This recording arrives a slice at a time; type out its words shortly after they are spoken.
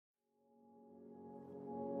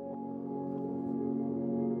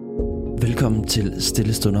Velkommen til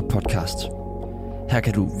Stillestunder podcast. Her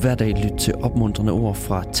kan du hver dag lytte til opmuntrende ord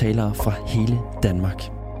fra talere fra hele Danmark.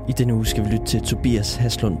 I denne uge skal vi lytte til Tobias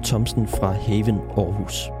Haslund-Thomsen fra Haven,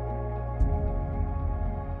 Aarhus.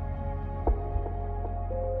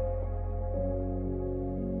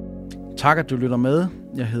 Tak, at du lytter med.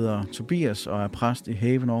 Jeg hedder Tobias og er præst i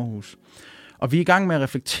Haven, Aarhus. Og vi er i gang med at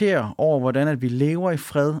reflektere over, hvordan at vi lever i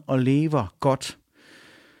fred og lever godt.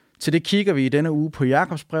 Til det kigger vi i denne uge på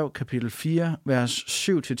Jakobs brev, kapitel 4, vers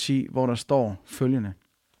 7-10, hvor der står følgende.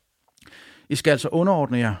 I skal altså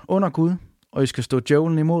underordne jer under Gud, og I skal stå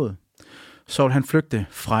djævlen imod. Så vil han flygte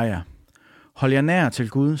fra jer. Hold jer nær til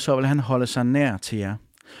Gud, så vil han holde sig nær til jer.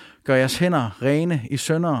 Gør jeres hænder rene i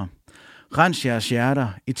syndere. Rens jeres hjerter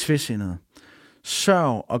i tvisindede.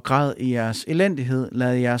 Sørg og græd i jeres elendighed.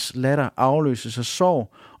 Lad jeres latter afløses af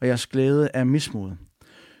sorg, og jeres glæde af mismod.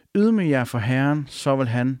 Ydmyg jer for Herren, så vil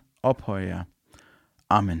han ophøje jer.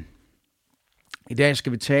 Amen. I dag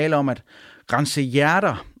skal vi tale om at rense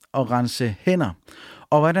hjerter og rense hænder,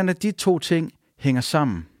 og hvordan de to ting hænger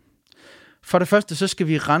sammen. For det første, så skal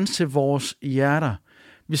vi rense vores hjerter.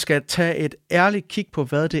 Vi skal tage et ærligt kig på,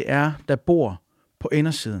 hvad det er, der bor på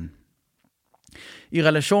indersiden. I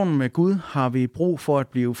relationen med Gud har vi brug for at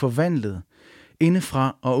blive forvandlet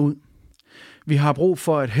indefra og ud. Vi har brug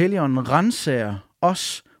for, at Helligånden renser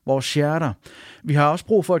os, vores hjerter. Vi har også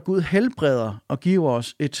brug for, at Gud helbreder og giver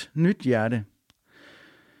os et nyt hjerte.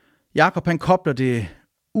 Jakob han kobler det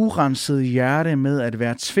urensede hjerte med at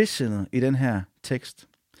være tvesindet i den her tekst.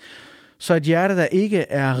 Så et hjerte, der ikke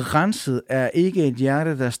er renset, er ikke et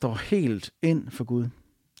hjerte, der står helt ind for Gud.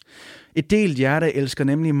 Et delt hjerte elsker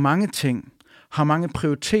nemlig mange ting, har mange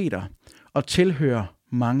prioriteter og tilhører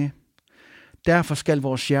mange. Derfor skal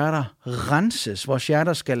vores hjerter renses. Vores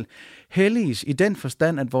hjerter skal helliges i den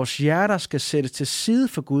forstand, at vores hjerter skal sættes til side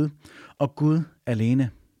for Gud og Gud alene.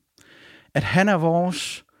 At han er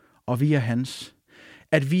vores, og vi er hans.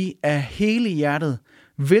 At vi af hele hjertet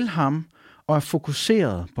vil ham og er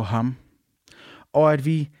fokuseret på ham. Og at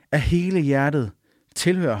vi af hele hjertet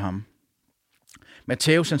tilhører ham.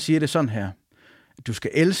 Matthæus han siger det sådan her. At du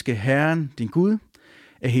skal elske Herren, din Gud,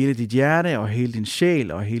 af hele dit hjerte og hele din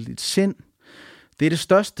sjæl og hele dit sind. Det er det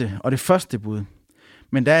største og det første bud.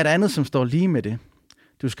 Men der er et andet, som står lige med det.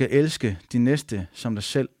 Du skal elske din næste som dig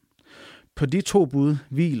selv. På de to bud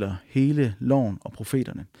hviler hele loven og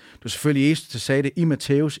profeterne. Det er selvfølgelig Jesus, der sagde det i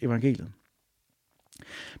Matthæus evangeliet.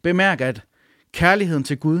 Bemærk, at kærligheden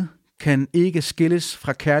til Gud kan ikke skilles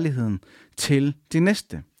fra kærligheden til de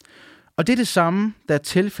næste. Og det er det samme, der er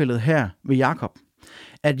tilfældet her ved Jakob.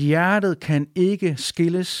 At hjertet kan ikke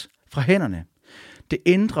skilles fra hænderne. Det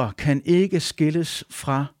indre kan ikke skilles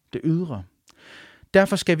fra det ydre.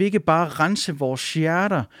 Derfor skal vi ikke bare rense vores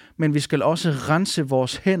hjerter, men vi skal også rense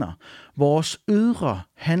vores hænder, vores ydre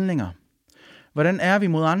handlinger. Hvordan er vi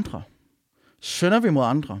mod andre? Synder vi mod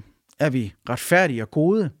andre? Er vi retfærdige og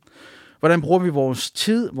gode? Hvordan bruger vi vores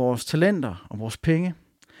tid, vores talenter og vores penge?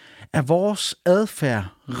 Er vores adfærd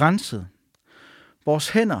renset? Vores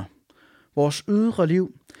hænder, vores ydre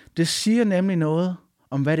liv, det siger nemlig noget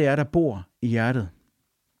om, hvad det er, der bor i hjertet.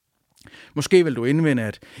 Måske vil du indvende,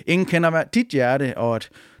 at ingen kender dit hjerte, og at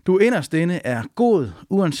du inderst inde er god,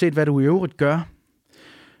 uanset hvad du i øvrigt gør.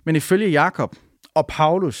 Men ifølge Jakob og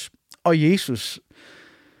Paulus og Jesus,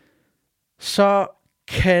 så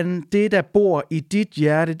kan det, der bor i dit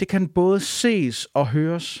hjerte, det kan både ses og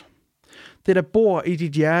høres. Det, der bor i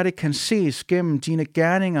dit hjerte, kan ses gennem dine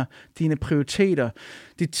gerninger, dine prioriteter,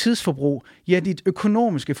 dit tidsforbrug, ja, dit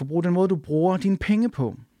økonomiske forbrug, den måde, du bruger dine penge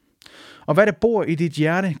på. Og hvad der bor i dit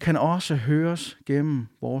hjerte, kan også høres gennem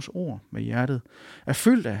vores ord med hjertet. Er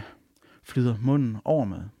fyldt af, flyder munden over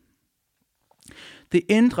med. Det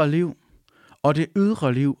indre liv og det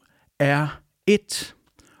ydre liv er ét,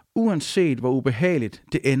 uanset hvor ubehageligt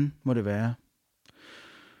det end må det være.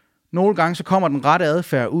 Nogle gange så kommer den rette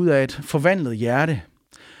adfærd ud af et forvandlet hjerte,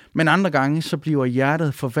 men andre gange så bliver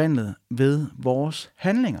hjertet forvandlet ved vores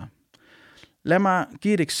handlinger. Lad mig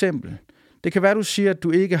give et eksempel. Det kan være, du siger, at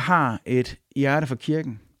du ikke har et hjerte for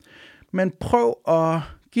kirken, men prøv at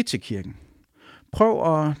give til kirken.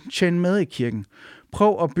 Prøv at tjene med i kirken.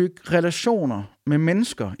 Prøv at bygge relationer med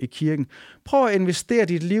mennesker i kirken. Prøv at investere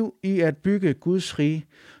dit liv i at bygge Guds rige.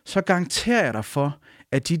 Så garanterer jeg dig for,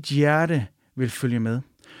 at dit hjerte vil følge med.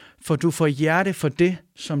 For du får hjerte for det,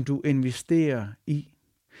 som du investerer i.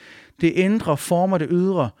 Det indre former det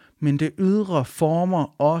ydre, men det ydre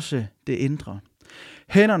former også det indre.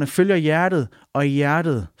 Hænderne følger hjertet, og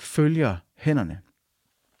hjertet følger hænderne.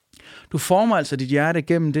 Du former altså dit hjerte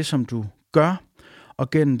gennem det, som du gør, og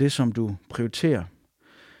gennem det, som du prioriterer.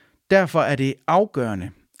 Derfor er det afgørende,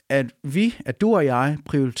 at du og jeg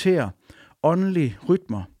prioriterer åndelige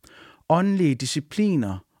rytmer, åndelige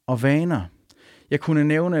discipliner og vaner. Jeg kunne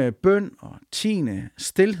nævne bøn og tiende,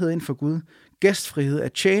 stilhed inden for Gud, gæstfrihed,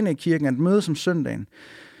 at tjene i kirken, at møde som søndagen.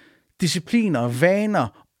 Discipliner,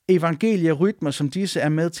 vaner, evangelierytmer som disse er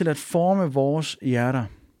med til at forme vores hjerter.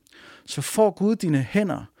 Så får Gud dine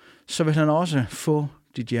hænder, så vil han også få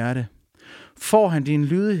dit hjerte. Får han din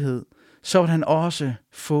lydighed, så vil han også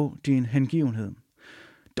få din hengivenhed.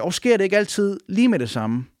 Dog sker det ikke altid lige med det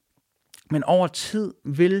samme, men over tid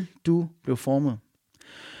vil du blive formet.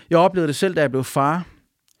 Jeg oplevede det selv, da jeg blev far.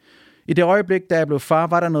 I det øjeblik, da jeg blev far,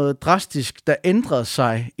 var der noget drastisk, der ændrede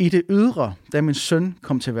sig i det ydre, da min søn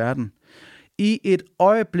kom til verden. I et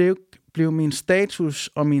øjeblik blev min status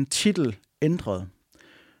og min titel ændret.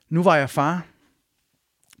 Nu var jeg far,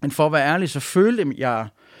 men for at være ærlig, så følte jeg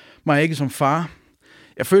mig ikke som far.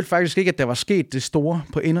 Jeg følte faktisk ikke, at der var sket det store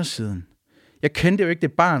på indersiden. Jeg kendte jo ikke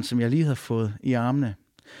det barn, som jeg lige havde fået i armene,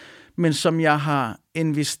 men som jeg har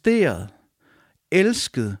investeret,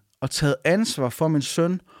 elsket og taget ansvar for min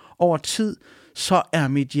søn over tid, så er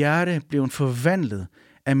mit hjerte blevet forvandlet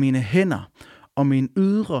af mine hænder og min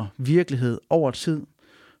ydre virkelighed over tid.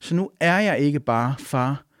 Så nu er jeg ikke bare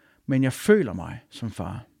far, men jeg føler mig som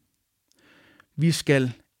far. Vi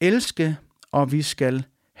skal elske, og vi skal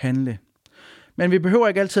handle. Men vi behøver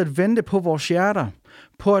ikke altid at vente på vores hjerter,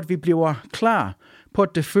 på at vi bliver klar, på at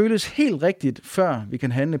det føles helt rigtigt, før vi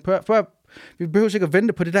kan handle. Vi behøver ikke at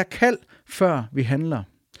vente på det der kald, før vi handler.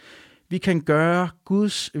 Vi kan gøre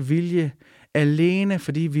Guds vilje alene,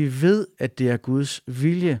 fordi vi ved, at det er Guds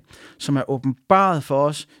vilje, som er åbenbaret for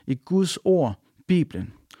os i Guds ord,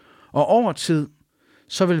 Bibelen. Og over tid,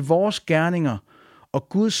 så vil vores gerninger og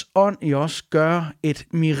Guds ånd i os gøre et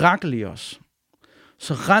mirakel i os.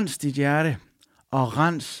 Så rens dit hjerte og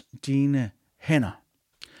rens dine hænder.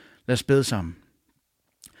 Lad os bede sammen.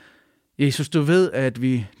 Jesus, du ved, at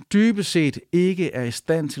vi dybest set ikke er i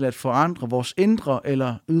stand til at forandre vores indre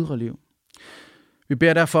eller ydre liv. Vi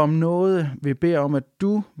beder derfor om noget. Vi beder om, at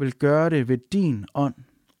du vil gøre det ved din ånd.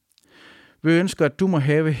 Vi ønsker, at du må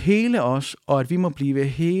have hele os, og at vi må blive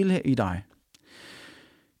hele i dig.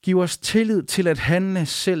 Giv os tillid til at handle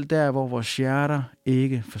selv der, hvor vores hjerter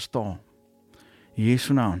ikke forstår. I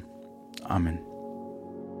Jesu navn. Amen.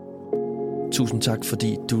 Tusind tak,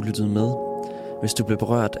 fordi du lyttede med. Hvis du blev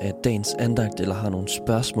berørt af dagens andagt eller har nogle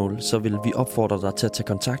spørgsmål, så vil vi opfordre dig til at tage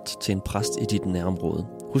kontakt til en præst i dit nærområde.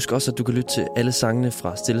 Husk også, at du kan lytte til alle sangene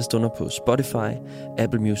fra Stille Stunder på Spotify,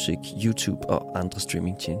 Apple Music, YouTube og andre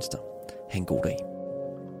streamingtjenester. Ha' en god dag.